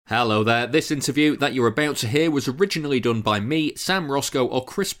Hello there. This interview that you're about to hear was originally done by me, Sam Roscoe, or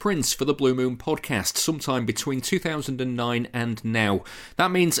Chris Prince for the Blue Moon podcast sometime between 2009 and now.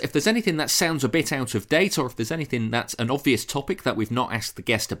 That means if there's anything that sounds a bit out of date, or if there's anything that's an obvious topic that we've not asked the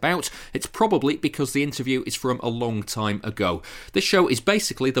guest about, it's probably because the interview is from a long time ago. This show is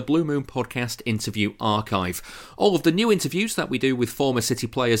basically the Blue Moon podcast interview archive. All of the new interviews that we do with former City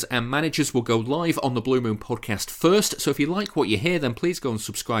players and managers will go live on the Blue Moon podcast first, so if you like what you hear, then please go and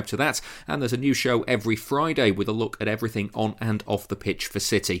subscribe to that, and there's a new show every Friday with a look at everything on and off the pitch for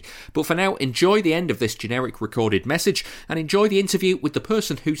City. But for now, enjoy the end of this generic recorded message and enjoy the interview with the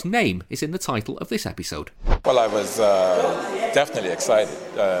person whose name is in the title of this episode. Well, I was definitely excited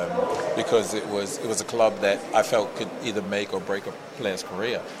because it was a club that I felt could either make or break a player's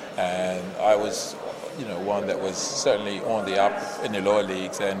career, and I was one that was certainly on the up in the lower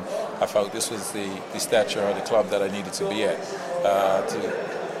leagues, and I felt this was the stature of the club that I needed to be at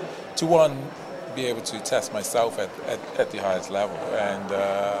to one, be able to test myself at the highest level, and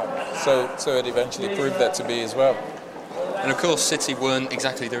so it eventually proved that to be as well. And of course, City weren't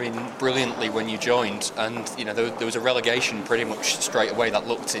exactly doing brilliantly when you joined, and there was a relegation pretty much straight away that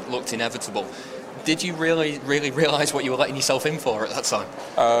looked inevitable. Did you really realise what you were letting yourself in for at that time?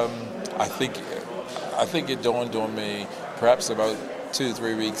 I think it dawned on me perhaps about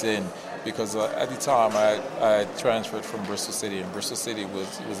 2-3 weeks in, because at the time I transferred from Bristol City, and Bristol City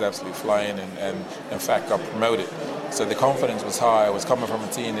was absolutely flying, and in fact got promoted. So the confidence was high. I was coming from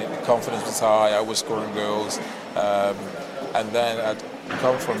a team that the confidence was high. I was scoring goals, and then I'd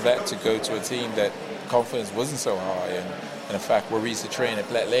come from that to go to a team that confidence wasn't so high, and in fact where we used to train at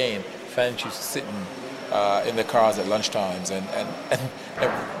Black Lane, fans used to sit in their cars at lunchtimes and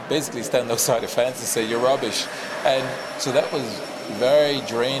basically stand outside the fence and say, "You're rubbish," and so that was very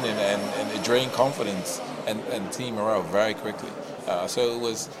draining, and it drained confidence and team morale very quickly. So it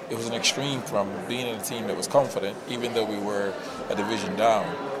was an extreme from being in a team that was confident, even though we were a division down,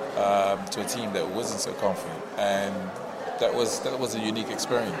 to a team that wasn't so confident, and that was a unique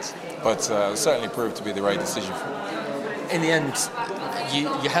experience, but certainly proved to be the right decision for me. In the end,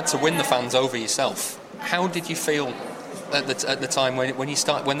 you had to win the fans over yourself. How did you feel at the time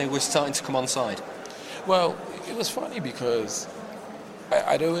when they were starting to come on side? Well, it was funny because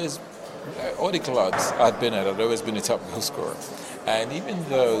I'd always, all the clubs I'd been at, I'd always been the top goal scorer. And even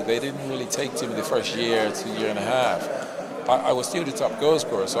though they didn't really take to me the first year to year and a half, I was still the top goal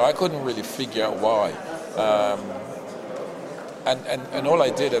scorer, so I couldn't really figure out why. And all I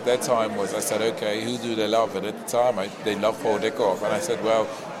did at that time was I said, okay, who do they love? And at the time, they loved Paul Dickoff. And I said, well,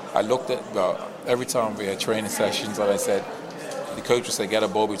 I looked at, every time we had training sessions, and I said, the coach would say, get a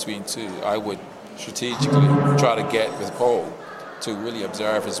ball between two. I would strategically try to get with Paul to really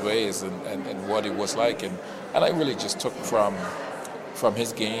observe his ways and what it was like. And I really just took from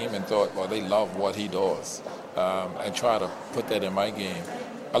his game and thought, well, they love what he does, and try to put that in my game,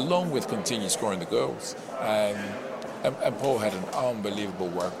 along with continue scoring the goals. And Paul had an unbelievable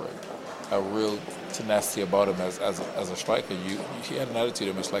work rate, a real tenacity about him as a striker. He had an attitude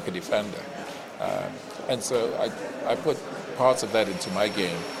almost like a defender. And so I put parts of that into my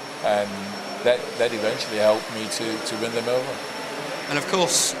game, and that eventually helped me to win them over. And of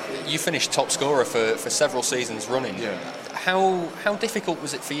course, you finished top scorer for several seasons running. Yeah. How difficult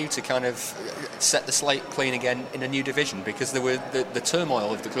was it for you to kind of set the slate clean again in a new division? Because there were the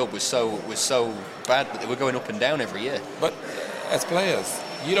turmoil of the club was so bad that they were going up and down every year. But as players,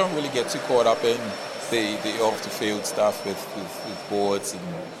 you don't really get too caught up in the off the field stuff with boards, and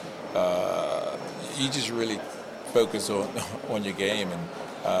you just really focus on your game,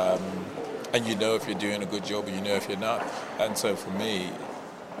 and you know if you're doing a good job, and you know if you're not. And so for me,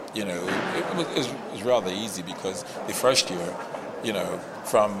 it was rather easy, because the first year,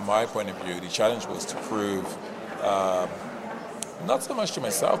 from my point of view, the challenge was to prove, not so much to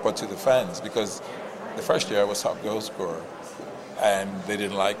myself, but to the fans, because the first year I was top goal scorer, and they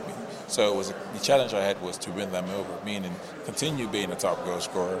didn't like me. So the challenge I had was to win them over, meaning continue being a top goal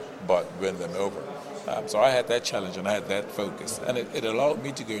scorer, but win them over. So I had that challenge, and I had that focus, and it allowed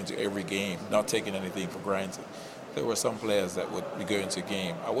me to go into every game, not taking anything for granted. There were some players that would be going into a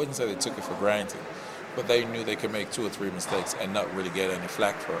game, I wouldn't say they took it for granted, but they knew they could make 2 or 3 mistakes and not really get any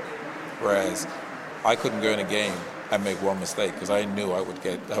flack for it. Whereas I couldn't go in a game and make one mistake, because I knew I would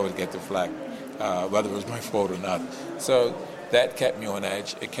get the flack, whether it was my fault or not. So that kept me on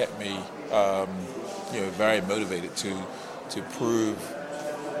edge. It kept me, very motivated to prove,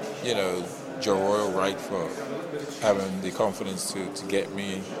 Joe Royal right for having the confidence to get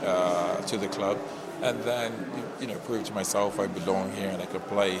me to the club, and then prove to myself I belong here and I could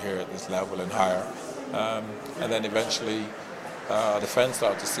play here at this level and higher, and then eventually the fans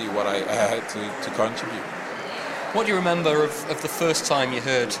started to see what I had to contribute. What do you remember of the first time you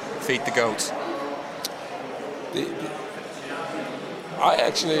heard Feed the Goat?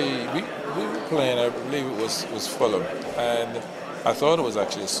 We were playing, I believe it was Fulham, and I thought it was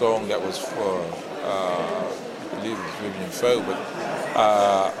actually a song that was for, I believe it was Vivian Foe, but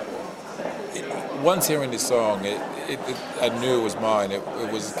once hearing the song, I knew it was mine. It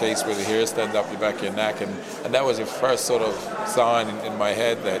was a case where the hair stands up the back of your neck, and that was the first sort of sign in my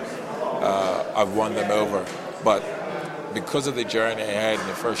head that I've won them over. But because of the journey I had in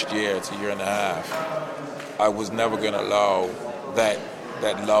the first year to year and a half, I was never going to allow that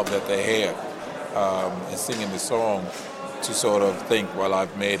love that they had in singing the song to sort of think, well,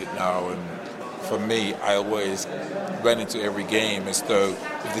 I've made it now. And for me, I always went into every game as though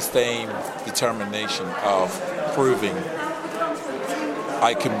with the same determination of proving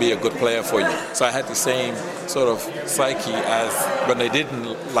I can be a good player for you. So I had the same sort of psyche as when they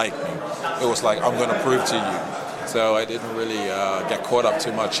didn't like me. It was like, I'm going to prove to you. So I didn't really get caught up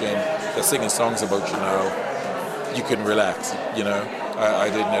too much in the singing songs about, you can relax, I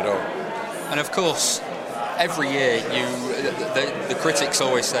didn't at all. And of course, every year the critics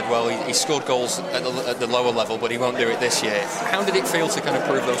always said, well, he scored goals at the lower level, but he won't do it this year. How did it feel to kind of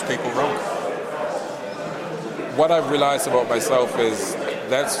prove those people wrong? What I've realized about myself is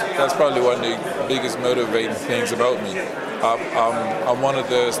that's probably one of the biggest motivating things about me. I'm one of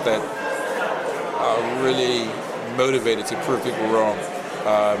those that are really motivated to prove people wrong.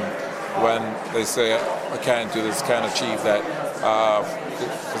 When they say I can't do this, can't achieve that,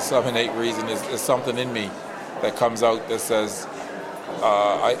 for some innate reason, there's something in me that comes out that says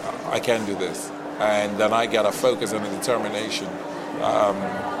I can do this, and then I get a focus and a determination,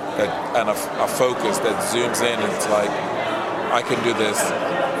 and a focus that zooms in. And it's like I can do this,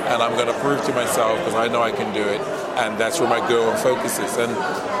 and I'm going to prove to myself because I know I can do it, and that's where my goal and focus is.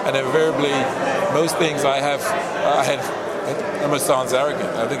 And invariably, most things it almost sounds arrogant.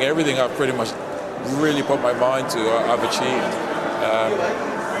 I think everything I've pretty much really put my mind to, I've achieved.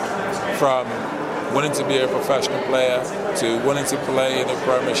 From wanting to be a professional player to wanting to play in the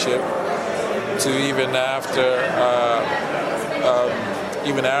Premiership to even after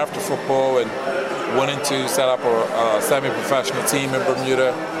football and wanting to set up a semi-professional team in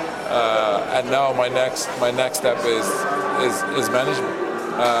Bermuda. And now my next step is management.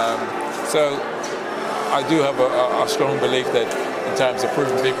 So I do have a strong belief that in terms of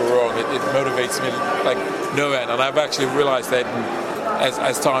proving people wrong, it motivates me like no end. And I've actually realized that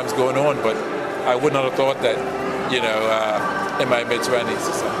as time's going on, but I would not have thought that, in my mid-20s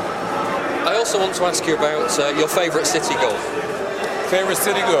or something. I also want to ask you about your favourite City goal. Favourite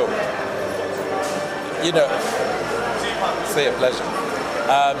City goal? Say a pleasure.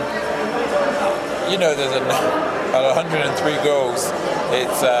 There's 103 goals.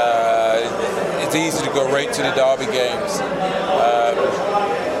 It's easy to go right to the derby games.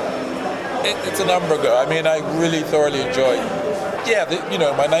 It's a number of goals. I mean, I really thoroughly enjoy it. Yeah,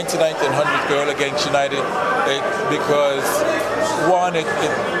 my 99th and 100th goal against United, because one, it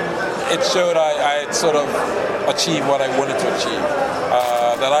showed I had sort of achieved what I wanted to achieve.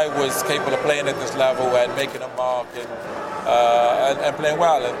 That I was capable of playing at this level and making a mark and playing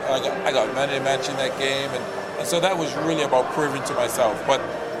well. And I got man of the match in that game, and so that was really about proving to myself. But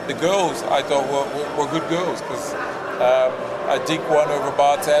the goals I thought were good goals, because I did one over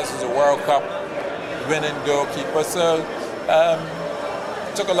Barthez, who's a World Cup winning goalkeeper. So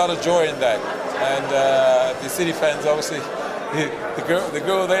took a lot of joy in that. And the City fans, obviously, the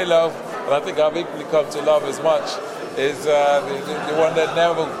goal they love, and I think I've equally come to love as much, is the one that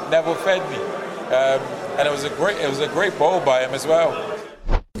never fed me. And it was a great ball by him as well.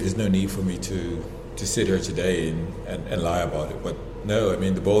 There's no need for me to sit here today and lie about it. But no, I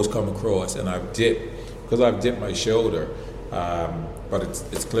mean, the ball's come across, and I've dipped my shoulder, but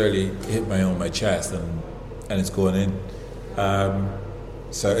it's clearly hit my chest, and it's going in.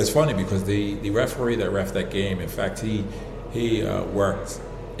 So it's funny because the referee that ref that game, in fact, he worked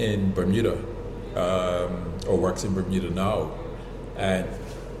in Bermuda, or works in Bermuda now, and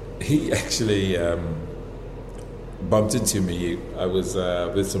he actually bumped into me. I was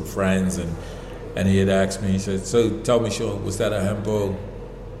with some friends, and he had asked me, he said, "So tell me, Shaun, was that a handball?"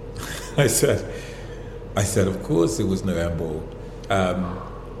 I said, of course it was no handball.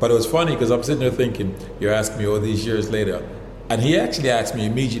 But it was funny because I'm sitting there thinking, you're asking me all these years later. And he actually asked me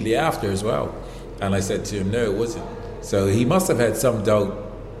immediately after as well. And I said to him, no, it wasn't. So he must have had some doubt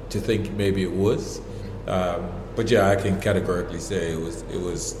to think maybe it was. But yeah, I can categorically say it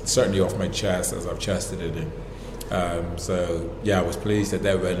was certainly off my chest as I've chested it in. So yeah, I was pleased that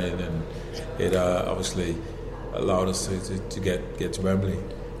went in, and it obviously allowed us to get to Wembley.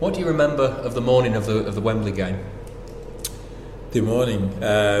 What do you remember of the morning of the Wembley game? The morning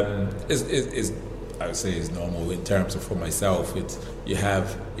is I would say is normal in terms of for myself. It's you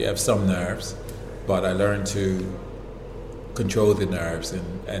have some nerves, but I learned to control the nerves,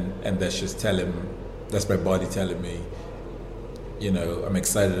 and that's just that's my body telling me, I'm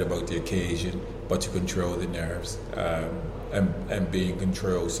excited about the occasion, but to control the nerves and be in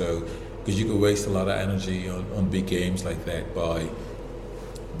control. So, because you could waste a lot of energy on big games like that by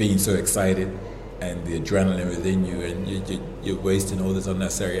being so excited and the adrenaline within you, and you're wasting all this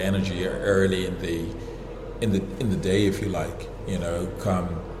unnecessary energy early in the day, if you like.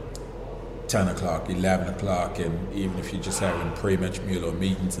 Come 10 o'clock, 11 o'clock, and even if you're just having pre-match meal or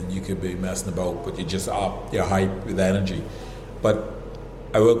meetings, and you could be messing about, but you're just up, you're hyped with energy. But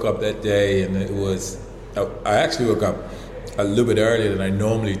I woke up that day, and I actually woke up a little bit earlier than I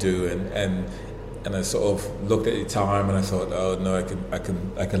normally do, and I sort of looked at the time, and I thought, oh no, I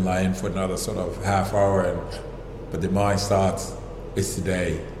can lie in for another sort of half hour, but the mind starts, it's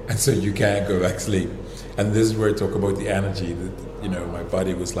today, and so you can't go back to sleep. And this is where I talk about the energy that, my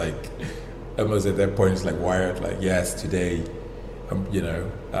body was like, almost at that point, it's like wired, like, yes, today,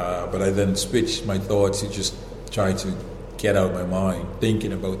 but I then switched my thoughts to just try to get out of my mind,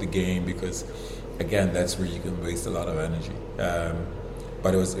 thinking about the game, because, again, that's where you can waste a lot of energy.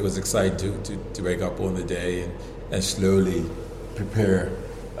 But it was exciting to wake up on the day and slowly prepare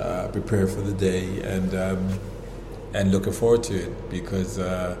for the day, and looking forward to it, because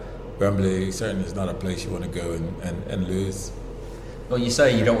Wembley certainly is not a place you want to go and lose. Well, you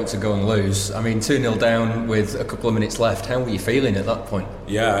say you don't want to go and lose. I mean, 2-0 down with a couple of minutes left. How were you feeling at that point?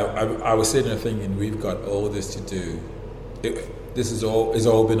 Yeah, I was sitting there thinking, we've got all this to do. This is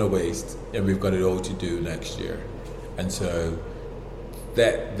all been a waste, and we've got it all to do next year. And so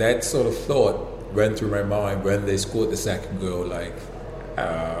that sort of thought went through my mind when they scored the second goal.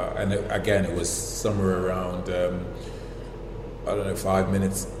 Again, it was somewhere around 5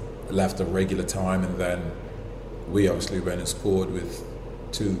 minutes left of regular time, and then we obviously went and scored with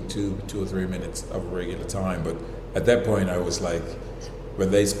two or 3 minutes of regular time. But at that point, I was like,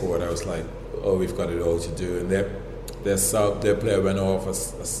 when they scored, I was like, oh, we've got it all to do. And their player went off,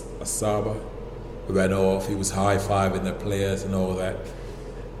 Asaba went off. He was high-fiving the players and all that.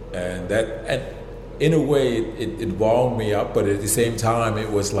 And in a way, it wound me up. But at the same time,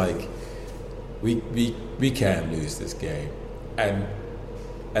 it was like, we can't lose this game. And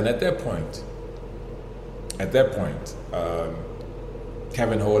at that point,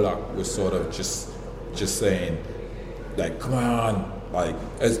 Kevin Horlock was sort of just saying, like, come on, like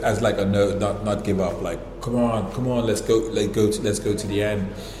as like a no, not give up, like, come on, let's go to the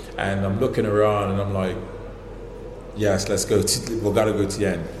end. And I'm looking around, and I'm like, yes, we gotta go to the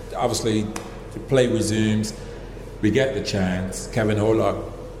end. Obviously, the play resumes, we get the chance. Kevin Horlock,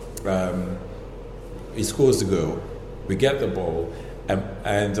 he scores the goal, we get the ball,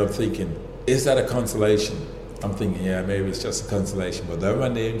 and I'm thinking, is that a consolation? I'm thinking, yeah, maybe it's just a consolation. But then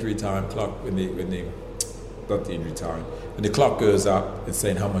when the injury time clock, when the clock goes up and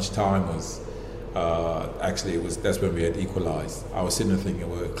saying how much time was, that's when we had equalised. I was sitting there thinking,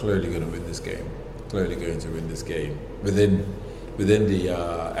 we're clearly going to win this game. Within the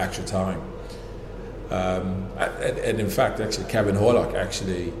actual time. And in fact, actually, Kevin Horlock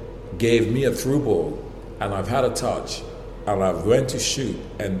actually gave me a through ball, and I've had a touch, and I went to shoot,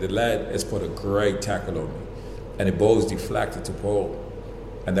 and the lad has put a great tackle on me, and the ball was deflected to Paul,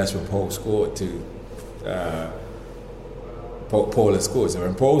 and that's when Paul scored too. Paul had scored, so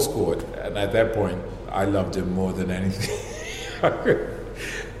when Paul scored, and at that point, I loved him more than anything.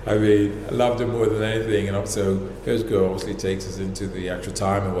 I loved him more than anything, and so his goal obviously takes us into the actual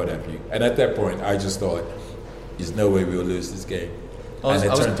time and what have you. And at that point, I just thought, there's no way we will lose this game. And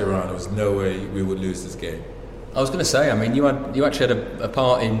it turned around, there was no way we would lose this game. I was going to say, I mean, you actually had a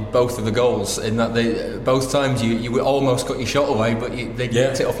part in both of the goals, in that both times you almost got your shot away, but they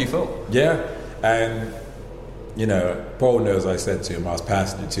nicked it off your foot. Yeah, and Paul knows I said to him, I was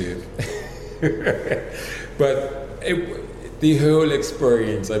passing it to him. But the whole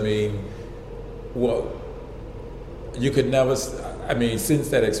experience, I mean, you could never, since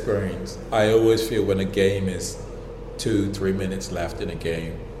that experience, I always feel when a game is 2-3 minutes left in a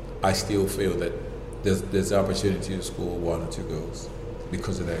game, I still feel that there's opportunity to score 1 or 2 goals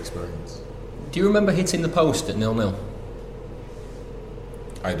because of that experience. Do you remember hitting the post at 0-0?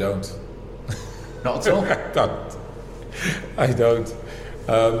 I don't. Not at all? I don't.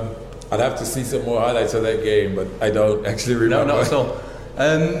 I'd have to see some more highlights of that game, but I don't actually remember. No, not at all.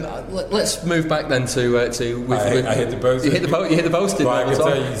 Let's move back then to. I hit the post. You hit the post. But I can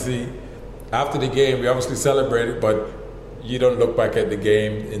tell you, see, after the game, we obviously celebrated, but you don't look back at the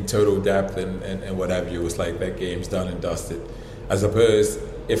game in total depth and what have you. It was like that game's done and dusted. As opposed,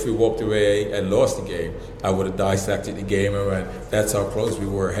 if we walked away and lost the game, I would have dissected the game and went, that's how close we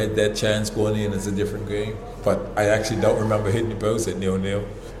were. Had that chance going in, it's a different game. But I actually don't remember hitting the post at 0-0.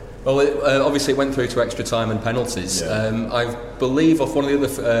 Well, obviously it went through to extra time and penalties. Yeah. I believe of one of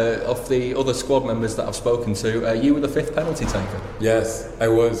the other squad members that I've spoken to, you were the fifth penalty taker. Yes, I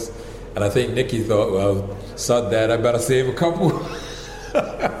was. And I think Nicky thought, well, sod that, I better save a couple.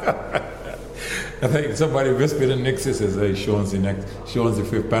 I think somebody whispered in Nick says, hey, Shaun's the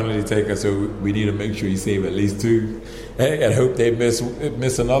fifth penalty taker, so we need to make sure you save at least two. And hope they miss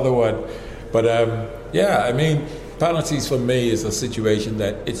another one. But yeah, I mean, penalties for me is a situation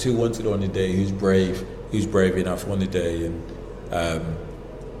that it's who wants it on the day, who's brave enough on the day. And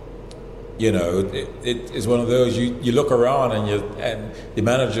you know, it's one of those, you look around and the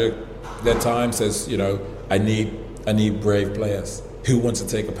manager that time says, you know, I need brave players. Who wants to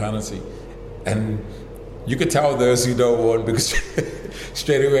take a penalty? And you could tell those who don't want, because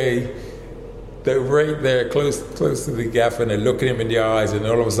straight away they're right there close to the gaffer and they're looking him in the eyes, and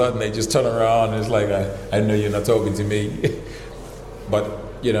all of a sudden they just turn around and it's like, I know you're not talking to me. But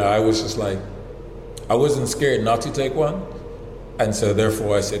you know, I was just like, I wasn't scared not to take one, and so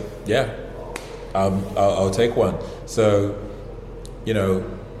therefore I said, yeah, I'll take one. So, you know,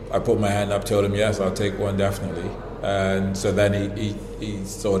 I put my hand up, told him yes, I'll take one definitely. And so then he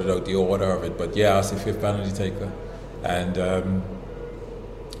sorted out the order of it. But yeah, I was the fifth penalty taker, and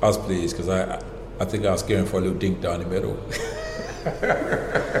I was pleased because I think I was going for a little dink down the middle.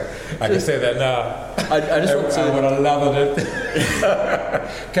 I can say that now. I would have loved it.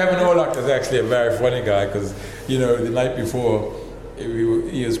 Kevin Orlock is actually a very funny guy, because you know, the night before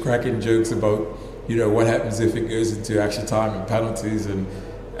he was cracking jokes about, you know, what happens if it goes into extra time and penalties, and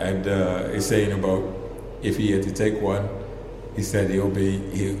he's saying about, if he had to take one, he said he'll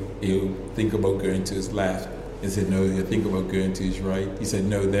think about going to his left. He said no, he'll think about going to his right. He said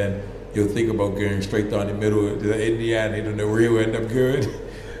no, then he'll think about going straight down the middle. In the end, he don't know where he'll end up going.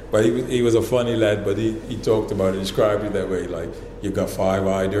 But he was a funny lad, but he talked about it, described it that way, like you've got 5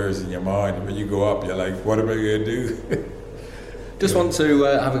 ideas in your mind, and when you go up, you're like, what am I going to do? Just want to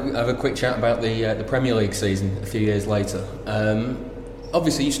have a quick chat about the Premier League season a few years later.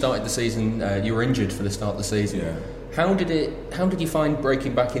 Obviously, you started the season. You were injured for the start of the season. Yeah. How did you find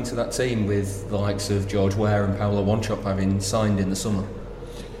breaking back into that team with the likes of George Ware and Paolo Wanchope having signed in the summer?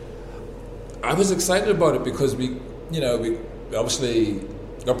 I was excited about it because we obviously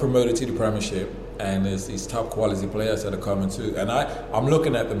got promoted to the Premiership, and there's these top quality players that are coming too. And I'm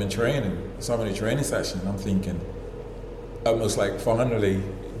looking at them in training, some of the training sessions. I'm thinking, almost like finally,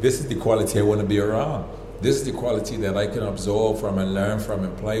 this is the quality I want to be around. This is the quality that I can absorb from and learn from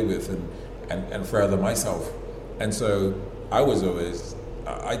and play with and further myself. And so I was always,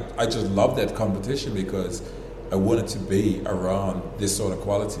 I just loved that competition because I wanted to be around this sort of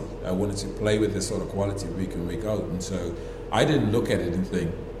quality. I wanted to play with this sort of quality week in, week out. And so I didn't look at it and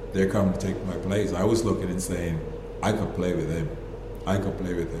think, they're coming to take my place. I was looking and saying, I could play with him. I could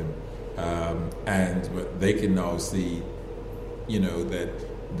play with him. And they can now see, you know, that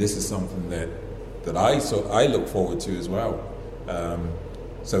this is something that I look forward to as well.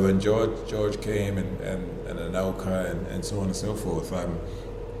 So when George came and Anelka and so on and so forth,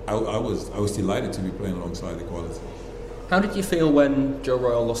 I was delighted to be playing alongside the quality. How did you feel when Joe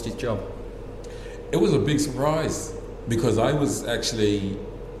Royle lost his job? It was a big surprise because I was out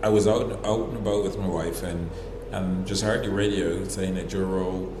and about with my wife and just heard the radio saying that Joe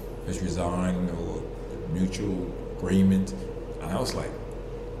Royle has resigned or mutual agreement, and I was like,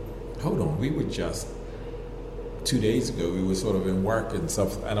 hold on, we were just 2 days ago, we were sort of in work and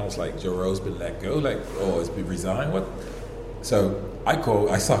stuff, and I was like, Joe Royle's been let go, like, oh, it's been resigned, what? So I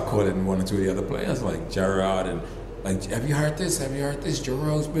started calling one or two of the other players, like Gerrard, and like, have you heard this? Joe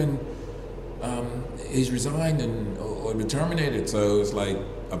Royle's been, he's resigned or been terminated. So it was like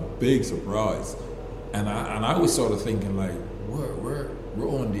a big surprise, and I was sort of thinking like, we're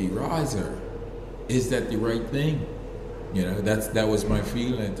on the riser. Is that the right thing? You know, that was my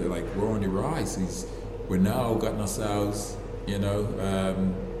feeling. Like, we're on the rise. We're now gotten ourselves, you know,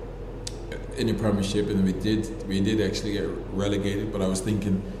 in the Premiership, and we did actually get relegated. But I was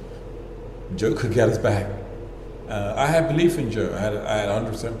thinking, Joe could get us back. I had belief in Joe. I had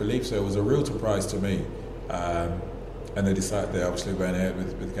 100% belief. So it was a real surprise to me. And they obviously went ahead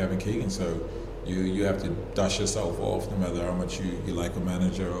with Kevin Keegan. So you have to dust yourself off, no matter how much you like a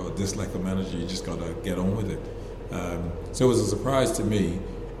manager or dislike a manager. You just got to get on with it. So it was a surprise to me,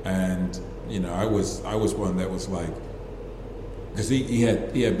 and you know, I was one that was like, because he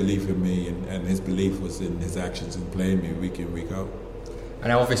had belief in me, and his belief was in his actions and playing me week in, week out.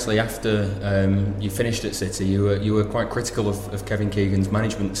 And obviously, after you finished at City, you were quite critical of Kevin Keegan's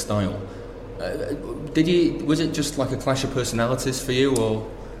management style. Was it just like a clash of personalities for you, or?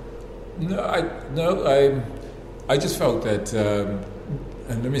 No, I just felt that,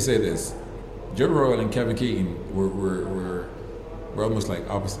 and let me say this: Joe Royle and Kevin Keegan were almost like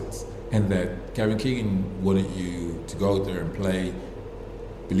opposites, in that Kevin Keegan wanted you to go out there and play,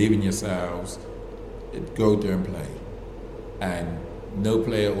 believe in yourselves, go out there and play, and no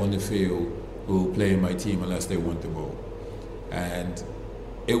player on the field will play in my team unless they want the ball. And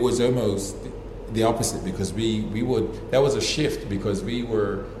it was almost the opposite, because that was a shift, because we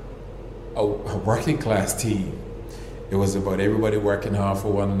were a working class team. It was about everybody working hard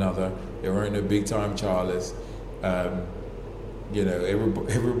for one another. There weren't no big time Charlies.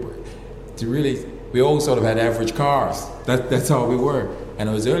 We all sort of had average cars. That's how we were. And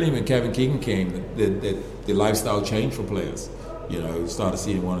it was only when Kevin Keegan came that the lifestyle changed for players. You started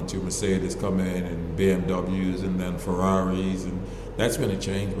seeing 1 or 2 Mercedes come in, and BMWs, and then Ferraris, and that's when it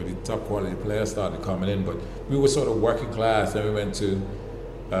changed, where the top quality players started coming in. But we were sort of working class, then we went to,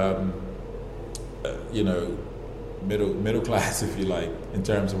 middle class, if you like, in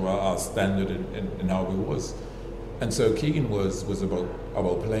terms of our standard and how we was. And so Keegan was about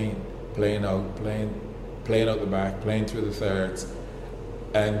playing out the back, playing through the thirds,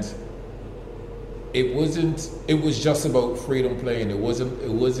 and it was just about freedom playing. It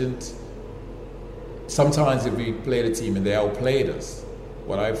wasn't. Sometimes if we played a team and they outplayed us,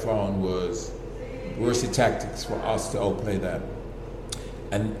 what I found was worse tactics for us to outplay them.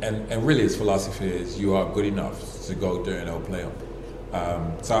 And really his philosophy is, you are good enough to go out there and outplay them.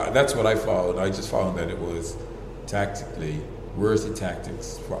 So that's what I found. I just found that it was tactically worse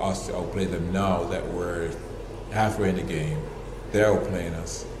tactics for us to outplay them now that we're halfway in the game. They're outplaying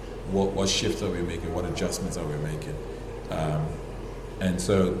us. What shifts are we making? What adjustments are we making? And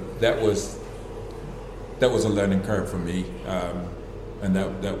so that was a learning curve for me, and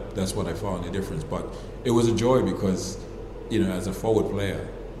that's what I found the difference. But it was a joy, because as a forward player,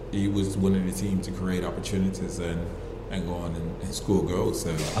 he was winning the team to create opportunities and go on and score goals.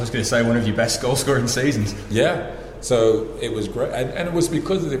 So I was going to say, one of your best goal scoring seasons. Yeah. So it was great, and it was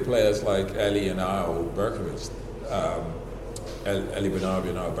because of the players like Ali and Al Berkowitz. Ali Benabi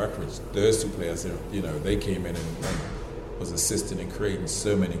and Al Berkowitz, those 2 players, they came in and was assisting in creating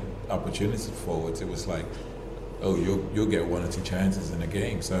so many opportunities for forwards. It was like, oh, you'll get 1 or 2 chances in a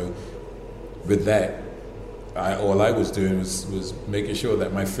game. So with that, all I was doing was making sure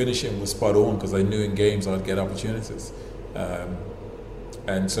that my finishing was spot on, because I knew in games I'd get opportunities,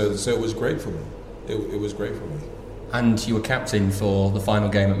 and so it was great for me. It was great for me. And you were captain for the final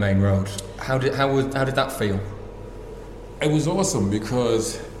game at Main Road. How did that feel? It was awesome,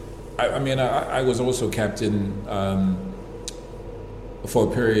 because I was also captain for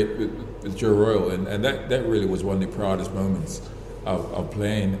a period with Joe Royle, and that really was one of the proudest moments of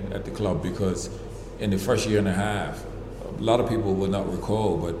playing at the club, because in the first year and a half, a lot of people will not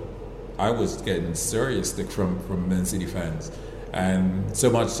recall, but I was getting serious stick from Man City fans, and so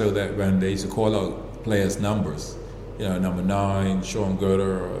much so that when they used to call out players' numbers, number 9, Shaun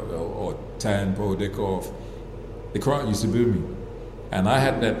Goater, or 10, Paul Dickoff, the crowd used to boo me. And I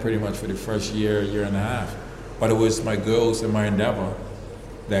had that pretty much for the first year and a half. But it was my goals and my endeavor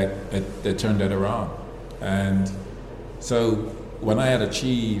that turned that around. And so when I had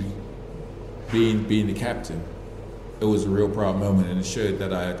achieved being the captain, it was a real proud moment, and it showed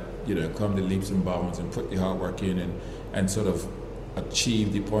that I had come to leaps and bounds and put the hard work in and sort of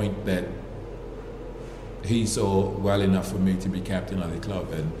achieved the point that he saw well enough for me to be captain of the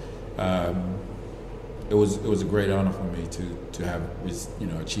club. And it was a great honor for me to have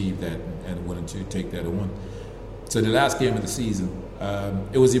achieved that and wanted to take that on. So the last game of the season,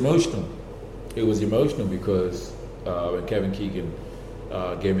 it was emotional. It was emotional because when Kevin Keegan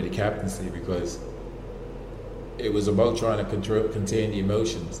gave me the captaincy, because it was about trying to contain the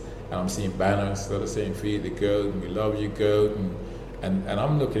emotions. And I'm seeing banners that are saying "Feed the goat" and "We love you, goat," and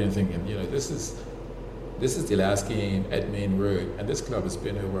I'm looking and thinking, this is the last game at Main Road, and this club has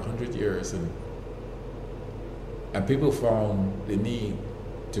been over 100 years, and people found the need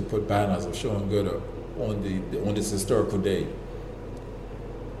to put banners of Shaun Goater on this historical day,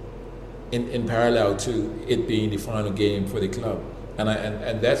 in parallel to it being the final game for the club,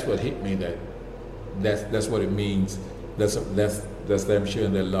 and that's what hit me. That's what it means. That's them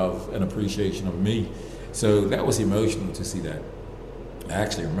showing their love and appreciation of me. So that was emotional to see that. I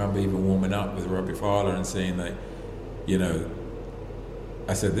actually remember even warming up with Robbie Fowler and saying that,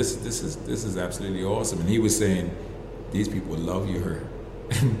 I said this is absolutely awesome, and he was saying, these people love you here.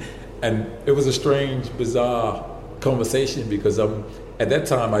 And it was a strange, bizarre conversation because at that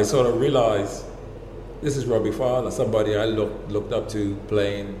time I sort of realized this is Robbie Fowler, somebody I looked up to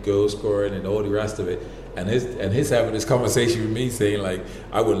playing, goal scoring, and all the rest of it. And he's having this conversation with me saying like,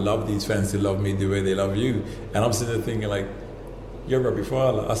 I would love these fans to love me the way they love you. And I'm sitting there thinking like, you're Robbie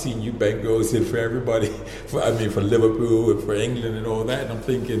Fowler. I've seen you bank goals in for everybody. For Liverpool and for England and all that. And I'm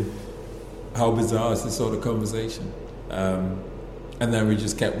thinking, how bizarre is this sort of conversation? And then we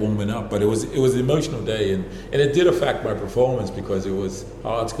just kept warming up. But it was an emotional day, and it did affect my performance because it was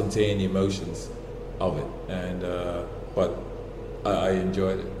hard to contain the emotions of it. And but I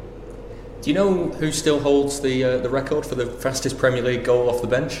enjoyed it. Do you know who still holds the record for the fastest Premier League goal off the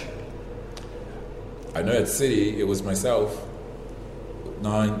bench? I know at City it was myself.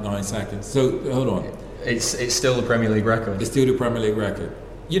 9 seconds. So hold on. It's still the Premier League record. It's still the Premier League record.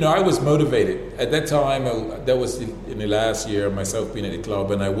 You know, I was motivated at that time. That was in the last year of myself being at the club,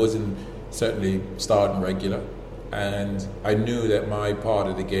 and I wasn't certainly starting regular. And I knew that my part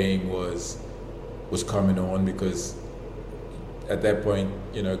of the game was coming on because at that point,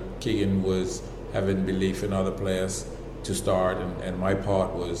 you know, Keegan was having belief in other players to start, and my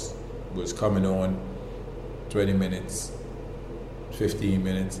part was coming on. 20 minutes, 15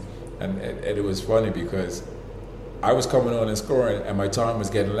 minutes, and it was funny because I was coming on and scoring, and my time was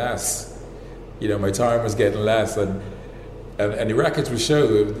getting less. You know, my time was getting less, and the records will show.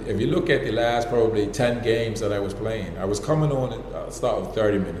 If you look at the last probably 10 games that I was playing, I was coming on. I'd start with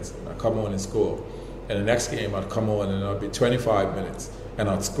 30 minutes, and I'd come on and score. And the next game, I'd come on and I'd be 25 minutes, and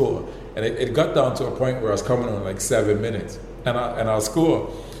I'd score. And it got down to a point where I was coming on like 7 minutes, and I'll score.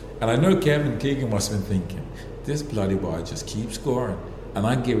 And I know Kevin Keegan must have been thinking, this bloody boy just keeps scoring. And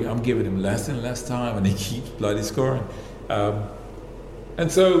I'm giving him less and less time, and he keeps bloody scoring.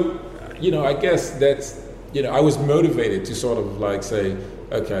 And so, you know, I guess that's, you know, I was motivated to sort of like say,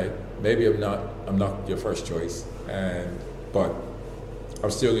 okay, maybe I'm not your first choice, but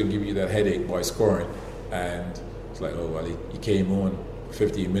I'm still gonna give you that headache by scoring. And it's like, oh well, he came on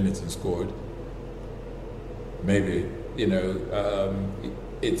 15 minutes and scored. Maybe, you know,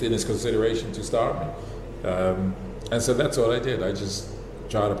 it's in his consideration to start me. And so that's all I did. I just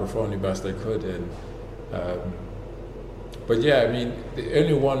tried to perform the best I could. And but yeah, I mean, the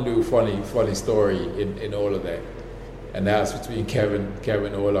only one little funny story in all of that, and that's between Kevin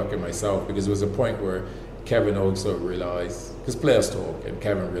Orlock and myself, because there was a point where Kevin also realized, because players talk, and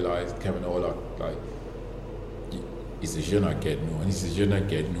Kevin Orlock, like, he says, you're not getting on. He says, you're not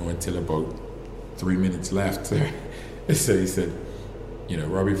getting on until about 3 minutes left. So he said, you know,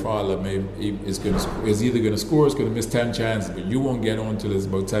 Robbie Fowler is either going to score or is going to miss 10 chances, but you won't get on until there's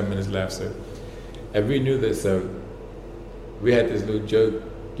about 10 minutes left. So, and we knew that. So we had this little joke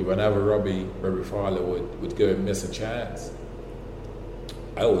that whenever Robbie Fowler would go and miss a chance,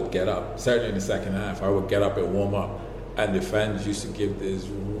 I would get up. Certainly in the second half, I would get up and warm up, and the fans used to give this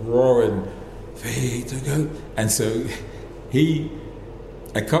roaring, "Way to go!" And so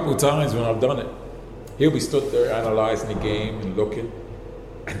a couple of times when I've done it, he'll be stood there analysing the game and looking.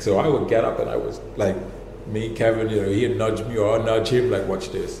 And so I would get up and I was like, me, Kevin, you know, he'd nudge me or I'd nudge him, like, watch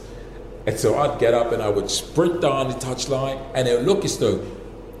this. And so I'd get up and I would sprint down the touchline, and it would look as though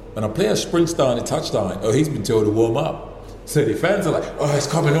when a player sprints down the touchline, oh, he's been told to warm up. So the fans are like, oh, it's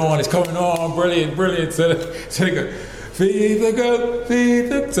coming on, brilliant. So they go, feed the goat, feed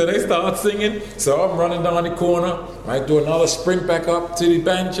the... So they start singing. So I'm running down the corner, I do another sprint back up to the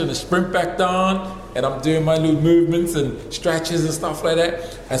bench and a sprint back down, and I'm doing my little movements and stretches and stuff like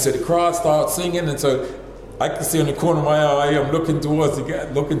that. And so the crowd starts singing, and so I can see in the corner of my eye, I'm looking towards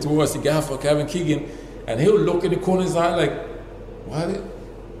the gaffer, Kevin Keegan, and he'll look in the corner of his eye like, what?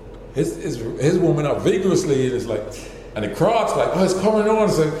 His warming up vigorously, and it's like, and the crowd's like, oh, it's coming on.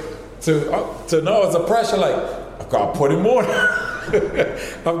 So now it's a pressure, like, I've got to put him on.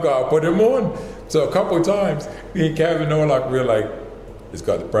 I've got to put him on. So a couple of times, me and Kevin Orlock, we were like, it's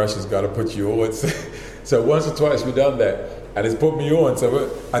got the pressure, it's got to put you on. So once or twice we done that, and it's put me on. So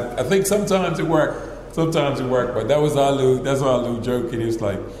I think sometimes it worked, but that's our little joke. And he was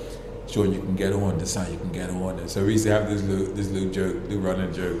like, sure, you can get on, this time you can get on. And so we used to have this little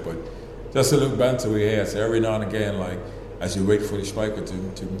running joke, but just a little banter we had. So every now and again, like, as you wait for the striker to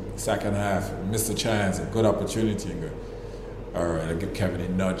second half, miss a chance, a good opportunity, and go, all right, I'll give Kevin a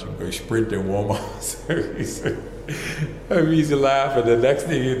nudge and go sprint and warm up. So we used to laugh, and the next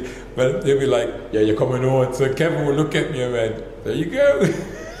thing, but they'd be like, yeah, you're coming on. So Kevin would look at me and went, there you go.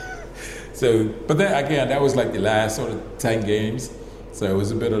 So, but then again, that was like the last sort of 10 games. So it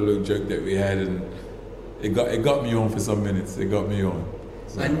was a bit of a little joke that we had, and it got me on for some minutes. It got me on.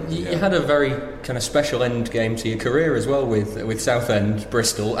 So, and you had a very kind of special end game to your career as well with Southend,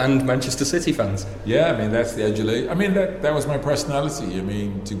 Bristol, and Manchester City fans. Yeah, I mean that's the adulation. I mean that was my personality. I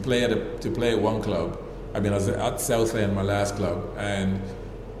mean to play at one club. I mean I was at Southend, my last club, and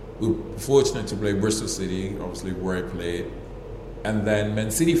we were fortunate to play Bristol City, obviously where I played, and then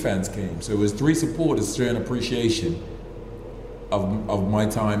Man City fans came. So it was three supporters, three an appreciation of my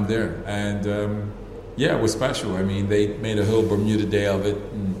time there, and yeah, it was special. I mean, they made a whole Bermuda day of it,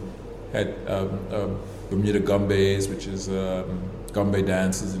 and had Bermuda gumbays, which is gumbe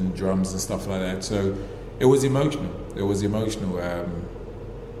dances and drums and stuff like that. So it was emotional.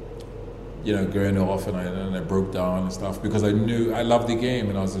 You know, going off and I broke down and stuff because I knew I loved the game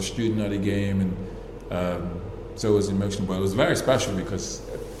and I was a student of the game, and so it was emotional. But it was very special because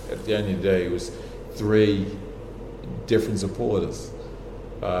at the end of the day, it was three different supporters,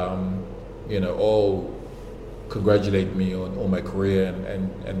 you know, all congratulate me on my career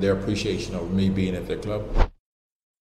and their appreciation of me being at their club.